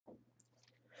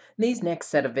These next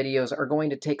set of videos are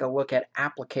going to take a look at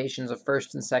applications of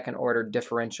first and second order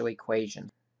differential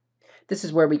equations. This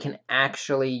is where we can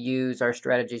actually use our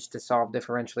strategies to solve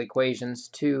differential equations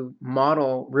to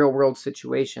model real-world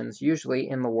situations, usually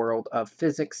in the world of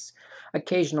physics,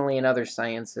 occasionally in other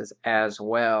sciences as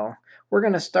well. We're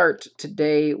going to start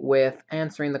today with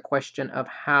answering the question of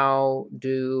how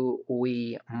do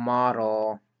we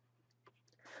model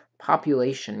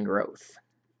population growth.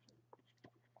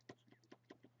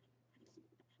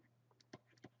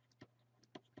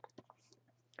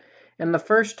 And the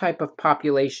first type of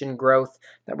population growth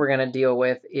that we're going to deal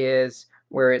with is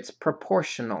where it's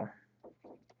proportional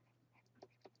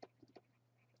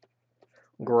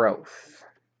growth.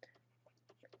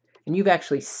 And you've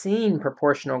actually seen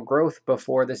proportional growth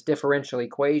before, this differential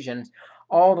equation,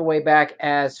 all the way back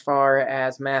as far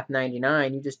as Math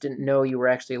 99. You just didn't know you were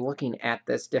actually looking at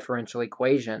this differential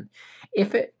equation.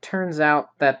 If it turns out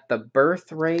that the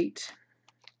birth rate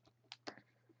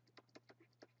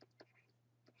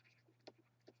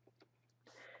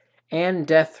and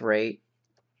death rate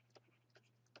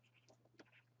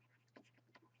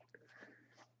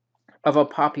of a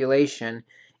population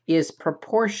is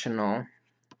proportional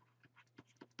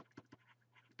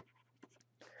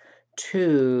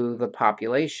to the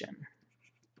population.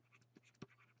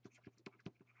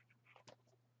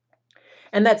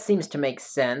 And that seems to make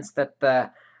sense, that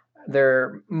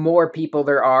the more people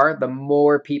there are, the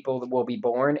more people that will be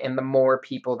born and the more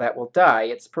people that will die.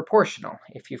 It's proportional.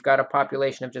 If you've got a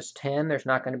population of just 10, there's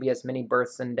not going to be as many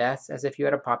births and deaths as if you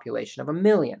had a population of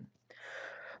 1,000,000.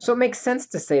 So it makes sense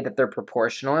to say that they're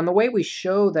proportional, and the way we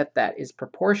show that that is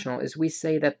proportional is we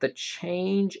say that the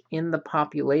change in the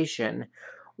population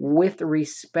with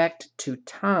respect to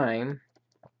time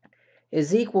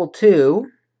is equal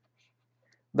to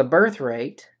the birth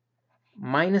rate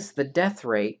minus the death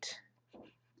rate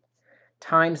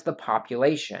times the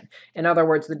population. In other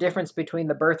words, the difference between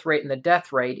the birth rate and the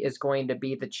death rate is going to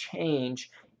be the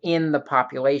change in the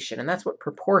population. And that's what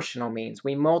proportional means.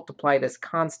 We multiply this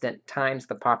constant times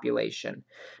the population.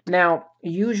 Now,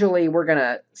 usually we're going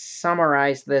to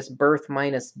summarize this birth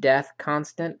minus death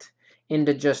constant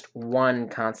into just one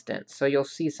constant. So you'll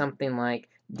see something like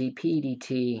dp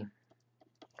dt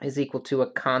is equal to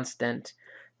a constant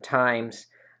times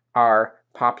our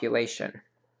population.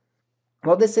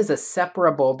 Well, this is a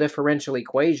separable differential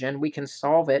equation. We can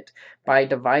solve it by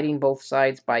dividing both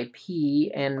sides by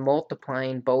p and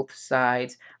multiplying both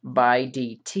sides by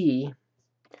dt.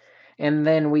 And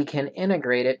then we can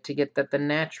integrate it to get that the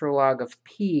natural log of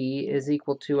p is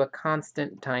equal to a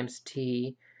constant times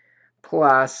t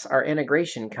plus our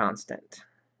integration constant.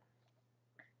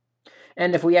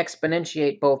 And if we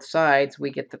exponentiate both sides, we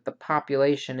get that the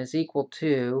population is equal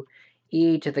to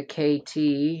e to the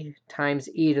kt times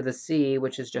e to the c,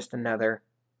 which is just another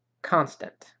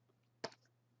constant.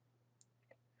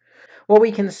 Well,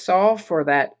 we can solve for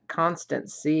that constant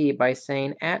c by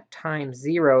saying at time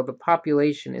 0, the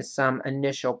population is some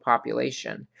initial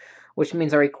population, which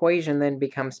means our equation then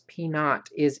becomes p naught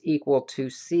is equal to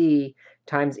c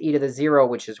times e to the 0,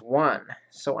 which is 1.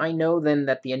 So I know then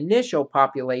that the initial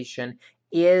population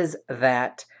is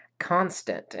that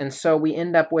constant. And so we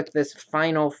end up with this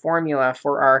final formula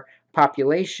for our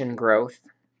population growth.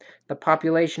 The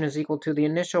population is equal to the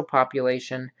initial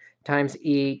population times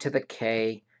e to the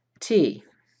kt.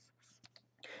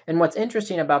 And what's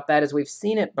interesting about that is we've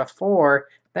seen it before.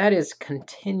 That is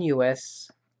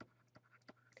continuous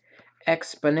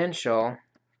exponential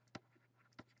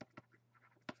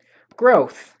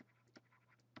growth.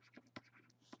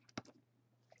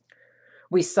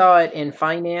 We saw it in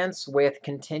finance with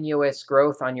continuous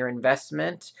growth on your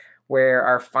investment, where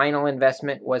our final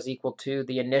investment was equal to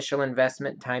the initial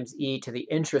investment times e to the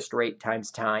interest rate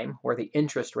times time, where the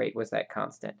interest rate was that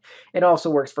constant. It also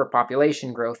works for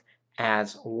population growth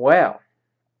as well.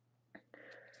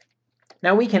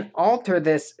 Now we can alter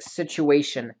this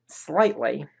situation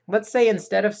slightly. Let's say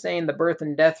instead of saying the birth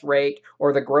and death rate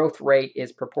or the growth rate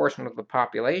is proportional to the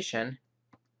population,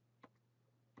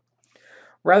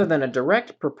 rather than a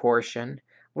direct proportion,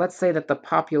 let's say that the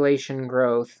population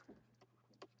growth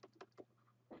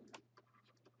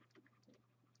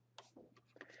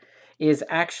is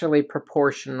actually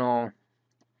proportional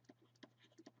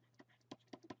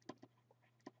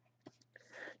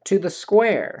to the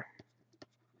square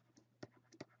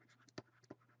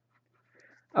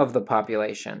of the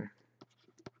population.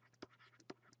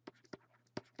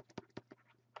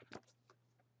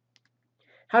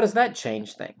 How does that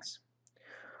change things?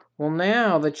 Well,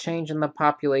 now the change in the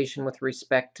population with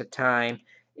respect to time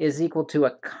is equal to a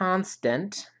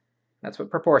constant, that's what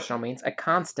proportional means, a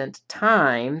constant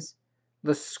times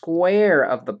the square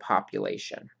of the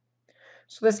population.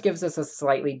 So this gives us a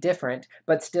slightly different,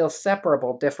 but still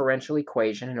separable differential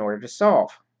equation in order to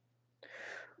solve.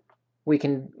 We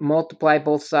can multiply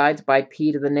both sides by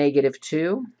p to the negative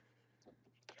 2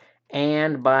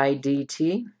 and by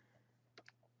dt.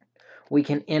 We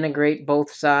can integrate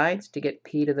both sides to get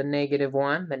p to the negative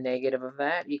 1. The negative of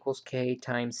that equals k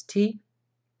times t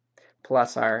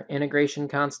plus our integration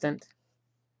constant.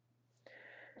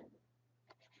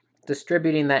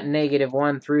 Distributing that negative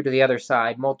 1 through to the other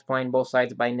side, multiplying both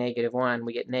sides by negative 1,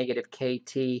 we get negative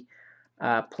kt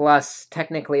plus,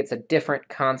 technically it's a different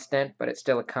constant, but it's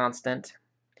still a constant.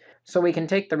 So we can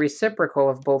take the reciprocal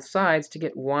of both sides to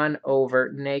get 1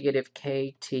 over negative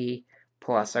kt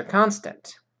plus our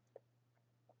constant.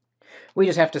 We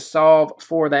just have to solve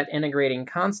for that integrating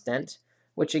constant,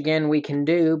 which again we can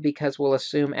do because we'll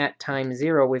assume at time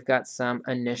 0 we've got some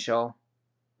initial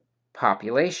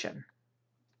population.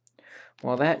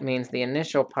 Well, that means the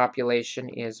initial population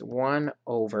is 1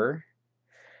 over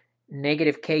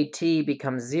negative kt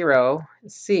becomes 0,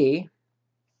 c.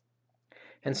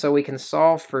 And so we can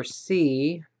solve for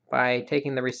c by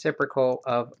taking the reciprocal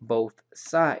of both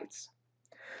sides.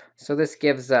 So this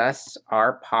gives us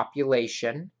our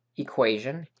population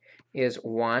equation is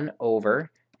 1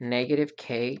 over negative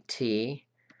kt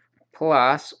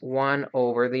plus 1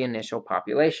 over the initial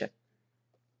population.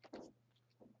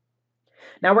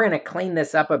 Now we're going to clean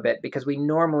this up a bit because we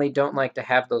normally don't like to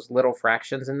have those little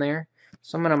fractions in there.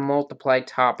 So I'm going to multiply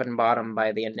top and bottom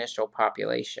by the initial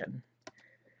population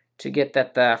to get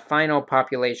that the final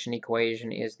population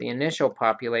equation is the initial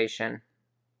population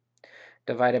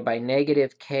divided by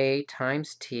negative k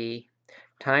times t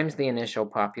times the initial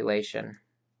population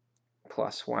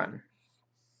plus 1.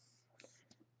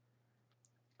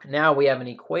 Now we have an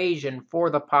equation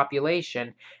for the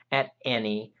population at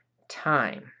any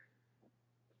time.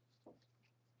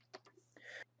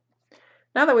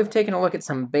 Now that we've taken a look at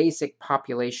some basic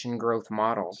population growth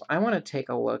models, I want to take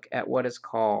a look at what is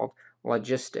called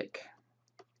logistic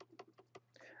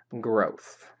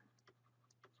growth.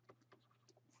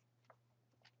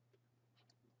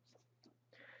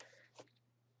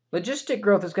 Logistic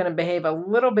growth is going to behave a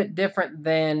little bit different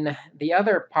than the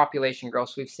other population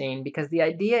growths we've seen because the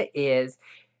idea is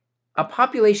a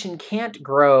population can't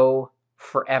grow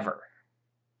forever.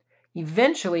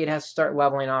 Eventually, it has to start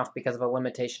leveling off because of a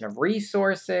limitation of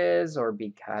resources or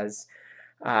because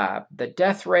the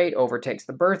death rate overtakes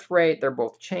the birth rate. They're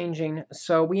both changing.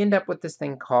 So we end up with this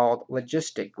thing called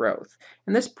logistic growth.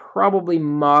 And this probably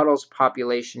models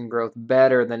population growth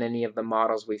better than any of the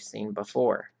models we've seen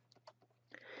before.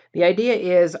 The idea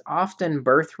is often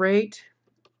birth rate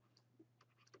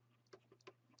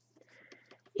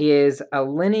is a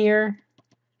linear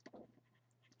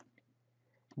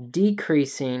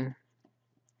decreasing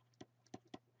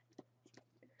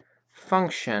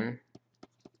function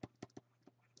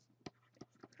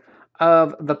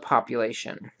of the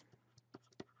population.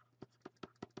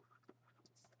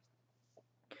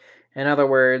 In other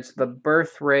words, the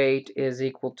birth rate is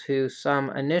equal to some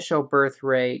initial birth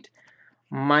rate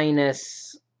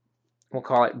minus, we'll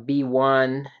call it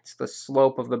B1, it's the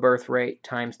slope of the birth rate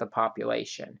times the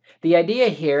population. The idea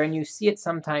here, and you see it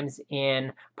sometimes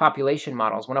in population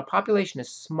models, when a population is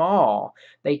small,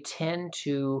 they tend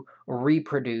to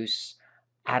reproduce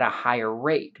at a higher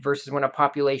rate versus when a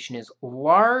population is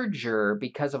larger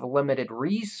because of limited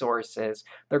resources,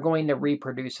 they're going to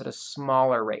reproduce at a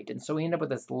smaller rate. And so we end up with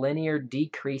this linear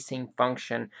decreasing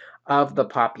function of the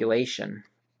population.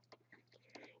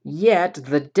 Yet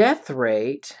the death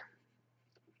rate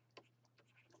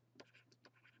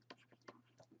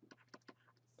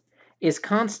is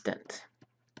constant.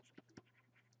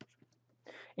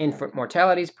 Infant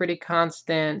mortality is pretty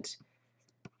constant.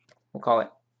 We'll call it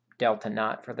delta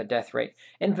naught for the death rate.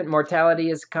 Infant mortality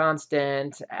is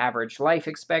constant. Average life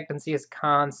expectancy is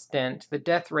constant. The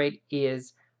death rate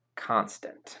is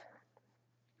constant.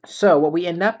 So what we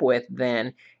end up with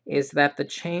then is that the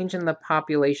change in the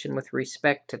population with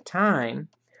respect to time,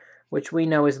 which we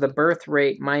know is the birth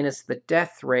rate minus the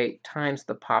death rate times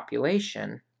the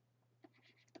population,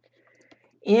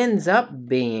 ends up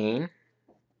being,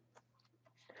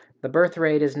 the birth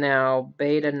rate is now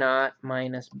beta naught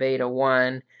minus beta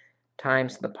 1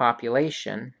 times the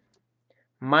population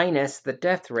minus the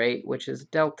death rate, which is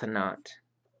delta naught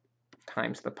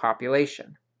times the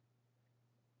population.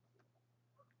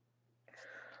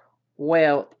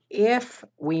 Well, if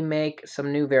we make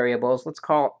some new variables, let's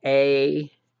call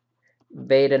A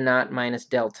beta naught minus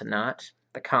delta naught,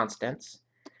 the constants,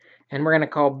 and we're going to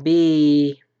call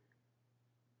B,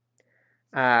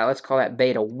 let's call that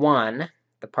beta 1,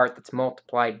 the part that's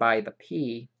multiplied by the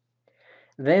P,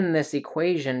 then this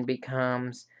equation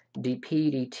becomes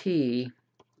dp dt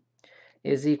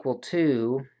is equal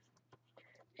to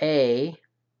A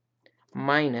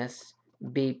minus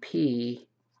BP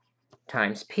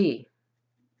times P.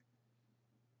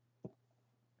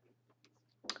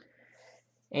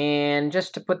 And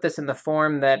just to put this in the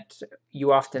form that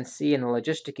you often see in the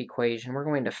logistic equation, we're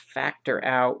going to factor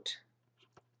out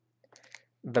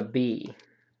the B.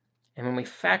 And when we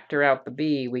factor out the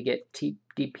B, we get dp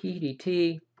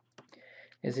dt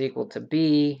is equal to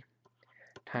B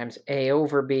times A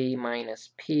over B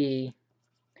minus P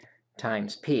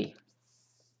times P.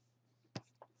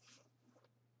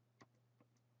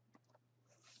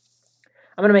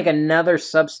 I'm going to make another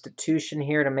substitution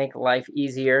here to make life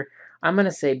easier. I'm going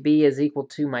to say B is equal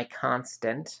to my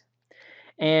constant.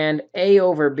 And A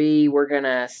over B, we're going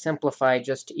to simplify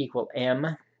just to equal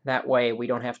M. That way we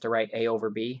don't have to write A over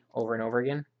B over and over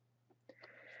again.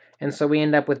 And so we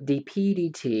end up with dp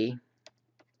dt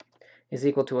is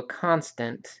equal to a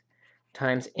constant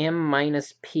times M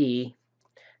minus P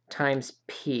times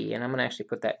P. And I'm going to actually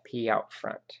put that P out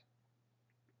front.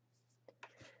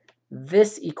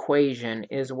 This equation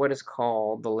is what is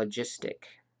called the logistic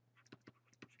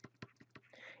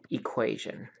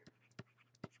equation.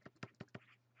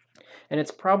 And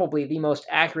it's probably the most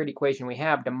accurate equation we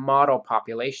have to model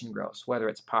population growth, whether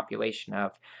it's population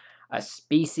of a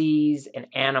species, and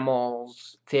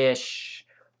animals, fish,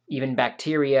 even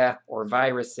bacteria or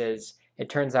viruses. It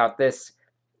turns out this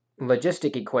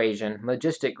logistic equation,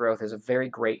 logistic growth, is a very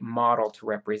great model to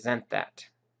represent that.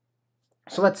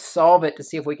 So let's solve it to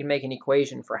see if we can make an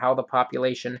equation for how the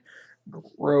population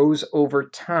grows over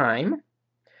time.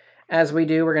 As we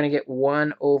do, we're going to get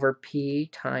 1 over P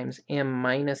times M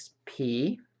minus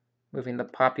P, moving the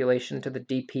population to the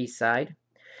dp side,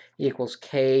 equals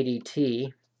K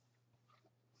dt.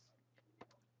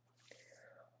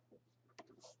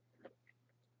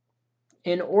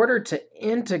 In order to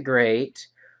integrate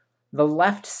the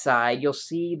left side, you'll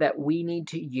see that we need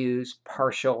to use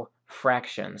partial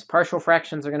fractions. Partial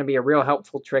fractions are going to be a real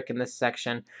helpful trick in this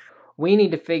section. We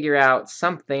need to figure out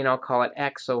something, I'll call it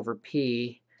x over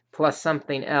p, plus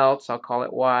something else, I'll call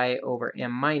it y over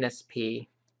m minus p,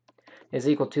 is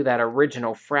equal to that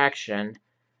original fraction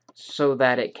so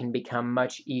that it can become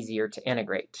much easier to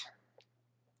integrate.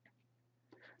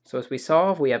 So as we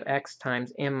solve, we have x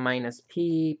times m minus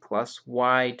p plus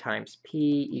y times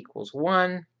p equals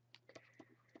 1.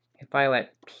 If I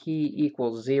let p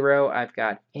equals 0, I've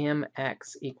got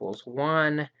mx equals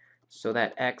 1, so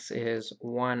that x is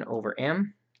 1 over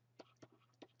m.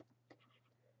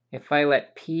 If I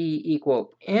let p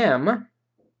equal m,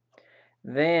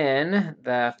 then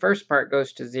the first part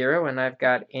goes to 0, and I've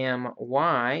got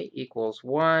my equals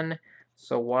 1,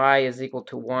 so y is equal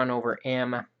to 1 over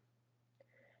m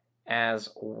as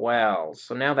well.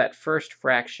 So now that first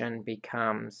fraction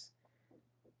becomes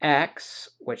x,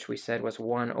 which we said was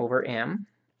 1 over m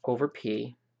over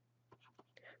p,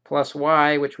 plus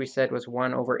y, which we said was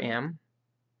 1 over m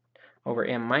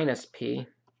minus p,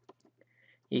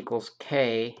 equals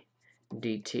k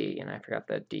dt. And I forgot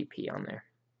that dp on there.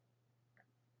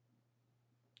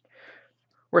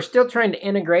 We're still trying to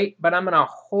integrate, but I'm going to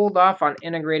hold off on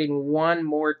integrating one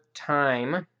more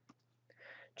time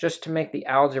just to make the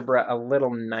algebra a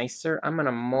little nicer. I'm going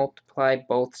to multiply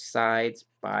both sides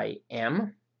by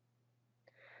m.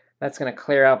 That's going to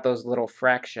clear out those little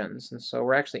fractions. And so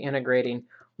we're actually integrating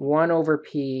 1 over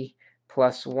p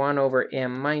plus 1 over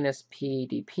m minus p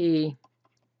dp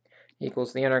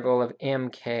equals the integral of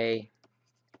mk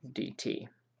dt.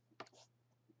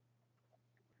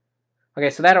 Okay,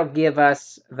 so that'll give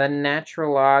us the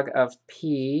natural log of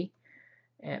p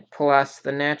plus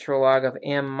the natural log of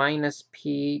m minus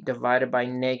p divided by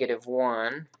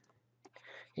 -1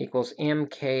 equals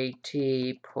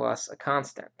mkt plus a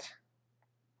constant.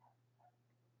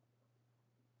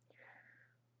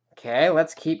 Okay,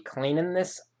 let's keep cleaning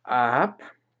this up.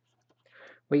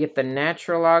 We get the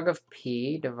natural log of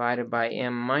p divided by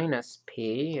m minus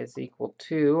p is equal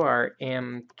to our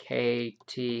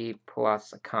mkt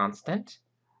plus a constant.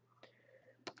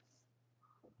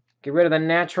 Get rid of the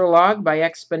natural log by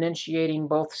exponentiating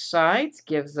both sides.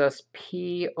 Gives us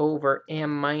p over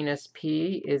m minus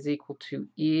p is equal to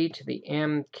e to the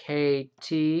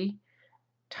mkt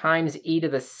times e to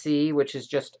the c, which is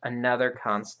just another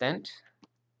constant.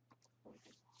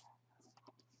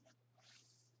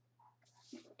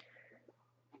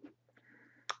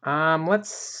 Let's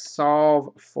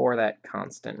solve for that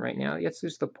constant right now. Let's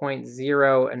use the point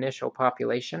 0 initial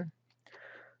population.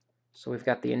 So we've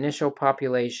got the initial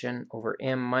population over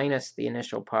m minus the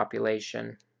initial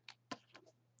population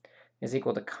is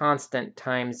equal to constant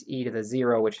times e to the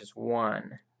 0, which is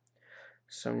 1.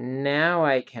 So now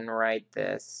I can write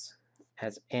this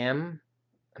as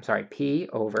p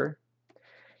over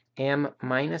m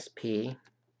minus p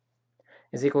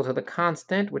is equal to the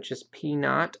constant, which is p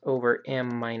naught over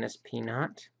m minus p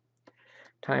naught,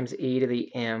 times e to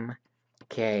the m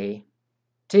k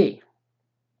t.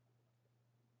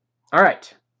 All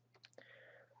right.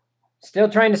 Still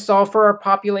trying to solve for our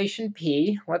population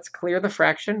p. Let's clear the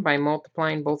fraction by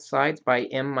multiplying both sides by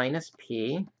m minus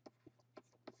p,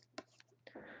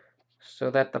 so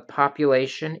that the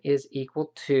population is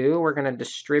equal to, we're going to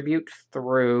distribute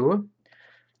through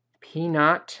p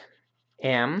naught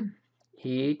m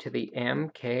e to the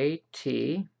m k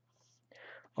t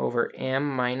over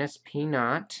m minus p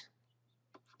naught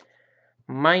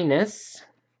minus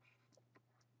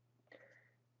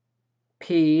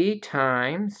p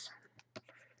times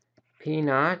p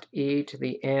naught e to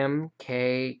the m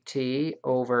k t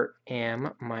over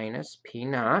m minus p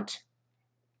naught.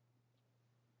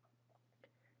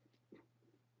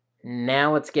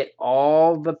 Now let's get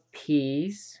all the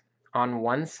p's on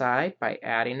one side by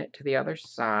adding it to the other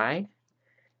side.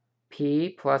 P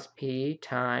plus p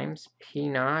times p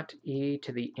naught e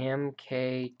to the m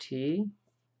k t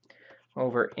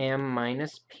over m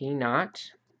minus p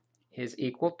naught is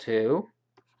equal to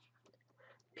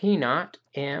p naught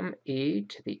m e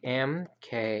to the m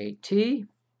k t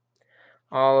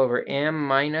all over m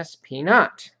minus p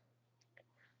naught.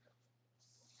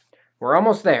 We're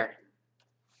almost there.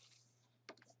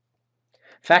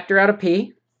 Factor out a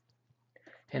p,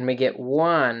 and we get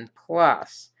 1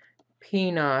 plus p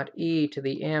naught e to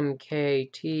the m k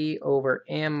t over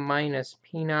m minus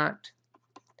p naught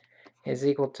is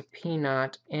equal to p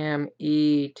naught m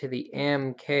e to the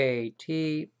m k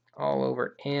t all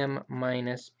over m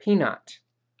minus p naught.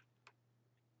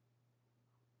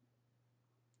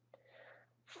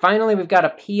 Finally, we've got a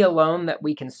p alone that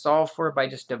we can solve for by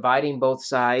just dividing both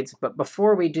sides. But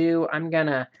before we do, I'm going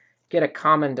to get a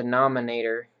common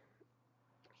denominator.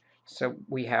 So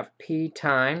we have p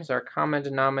times, our common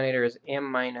denominator is m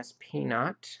minus p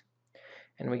naught.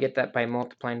 And we get that by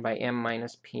multiplying by m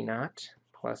minus p naught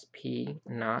plus p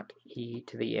naught e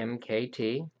to the m k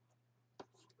t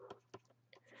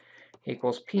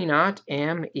equals p naught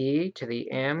m e to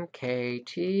the m k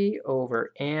t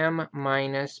over m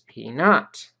minus p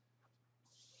naught.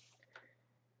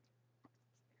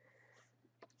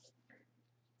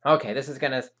 Okay, this is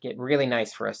going to get really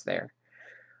nice for us there.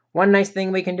 One nice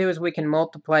thing we can do is we can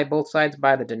multiply both sides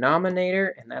by the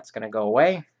denominator, and that's going to go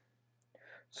away.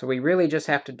 So we really just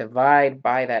have to divide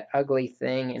by that ugly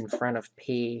thing in front of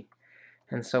p.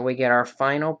 And so we get our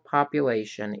final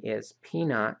population is p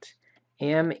naught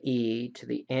m e to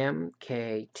the m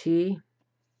k t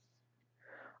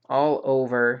all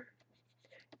over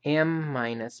m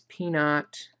minus p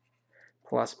naught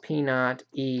plus p naught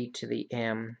e to the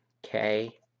m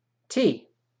k t.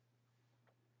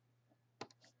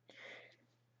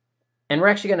 And we're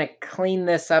actually going to clean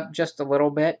this up just a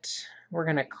little bit. We're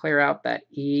going to clear out that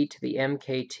e to the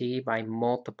mkt by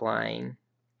multiplying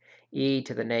e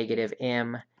to the negative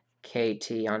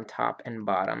mkt on top and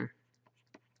bottom.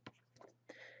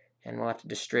 And we'll have to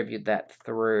distribute that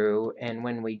through. And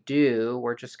when we do,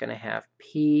 we're just going to have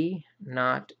p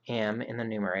naught m in the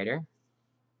numerator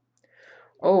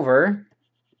over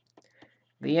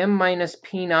the m minus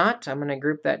p naught. I'm going to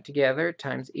group that together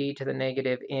times e to the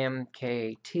negative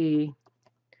mkt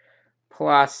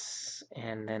plus,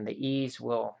 and then the e's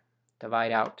will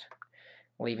divide out,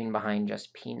 leaving behind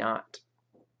just p naught.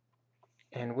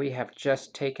 And we have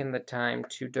just taken the time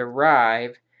to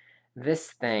derive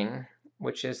this thing,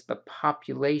 which is the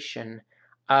population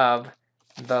of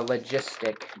the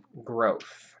logistic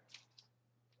growth.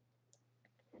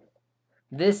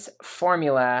 This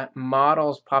formula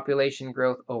models population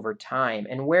growth over time,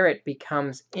 and where it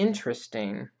becomes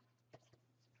interesting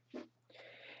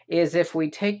is if we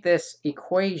take this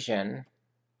equation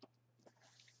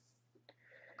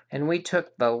and we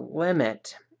took the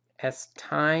limit as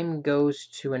time goes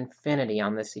to infinity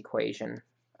on this equation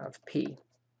of p.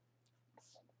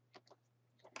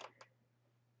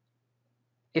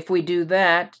 If we do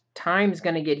that, time's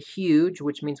going to get huge,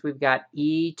 which means we've got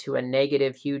e to a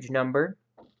negative huge number.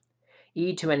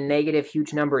 E to a negative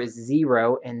huge number is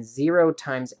 0, and 0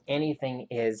 times anything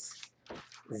is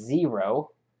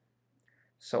 0.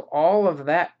 So all of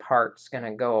that part's going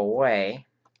to go away,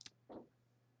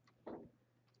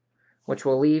 which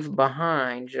will leave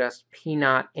behind just p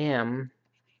naught m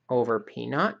over p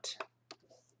naught,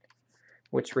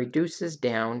 which reduces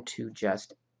down to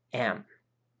just m.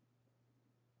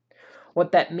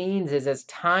 What that means is as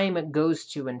time goes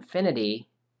to infinity,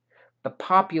 the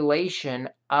population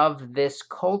of this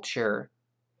culture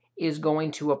is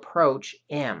going to approach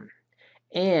M.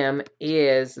 M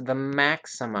is the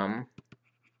maximum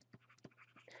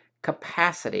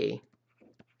capacity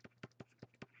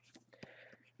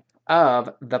of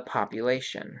the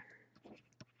population.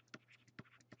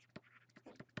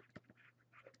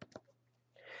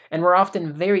 And we're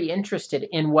often very interested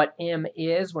in what M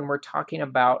is when we're talking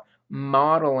about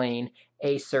modeling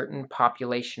a certain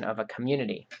population of a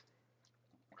community.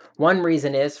 One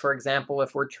reason is, for example,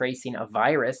 if we're tracing a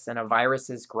virus and a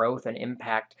virus's growth and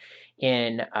impact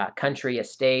in a country, a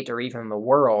state, or even the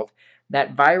world,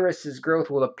 that virus's growth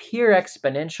will appear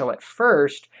exponential at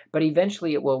first, but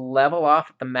eventually it will level off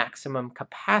at the maximum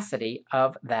capacity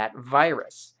of that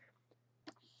virus.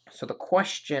 So the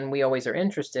question we always are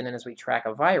interested in as we track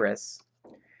a virus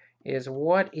is,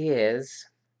 what is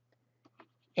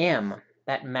M,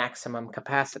 that maximum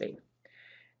capacity?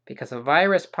 Because a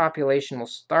virus population will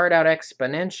start out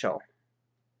exponential,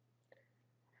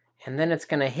 and then it's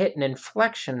going to hit an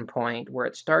inflection point where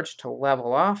it starts to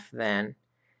level off then,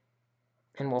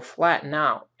 and will flatten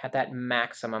out at that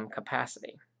maximum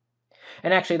capacity.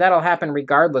 And actually, that'll happen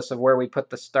regardless of where we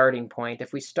put the starting point.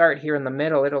 If we start here in the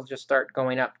middle, it'll just start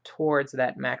going up towards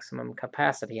that maximum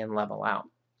capacity and level out.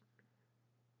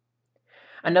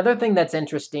 Another thing that's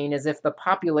interesting is if the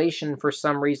population for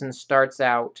some reason starts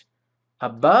out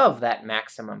above that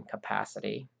maximum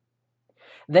capacity,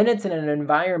 then it's in an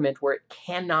environment where it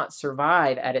cannot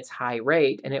survive at its high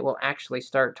rate, and it will actually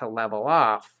start to level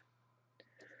off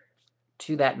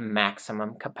to that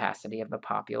maximum capacity of the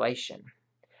population.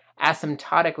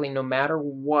 Asymptotically, no matter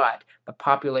what, the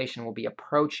population will be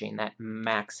approaching that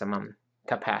maximum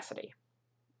capacity.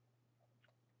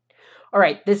 All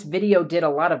right, this video did a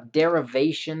lot of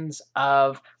derivations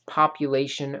of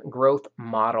population growth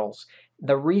models.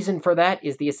 The reason for that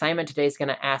is the assignment today is going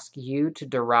to ask you to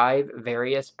derive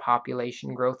various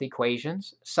population growth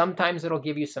equations. Sometimes it'll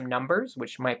give you some numbers,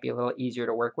 which might be a little easier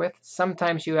to work with.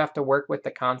 Sometimes you have to work with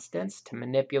the constants to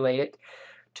manipulate it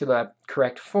to the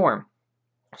correct form.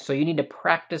 So you need to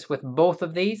practice with both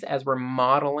of these as we're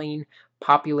modeling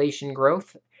population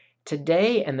growth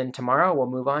today, and then tomorrow we'll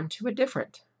move on to a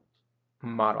different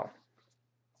model.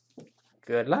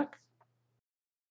 Good luck.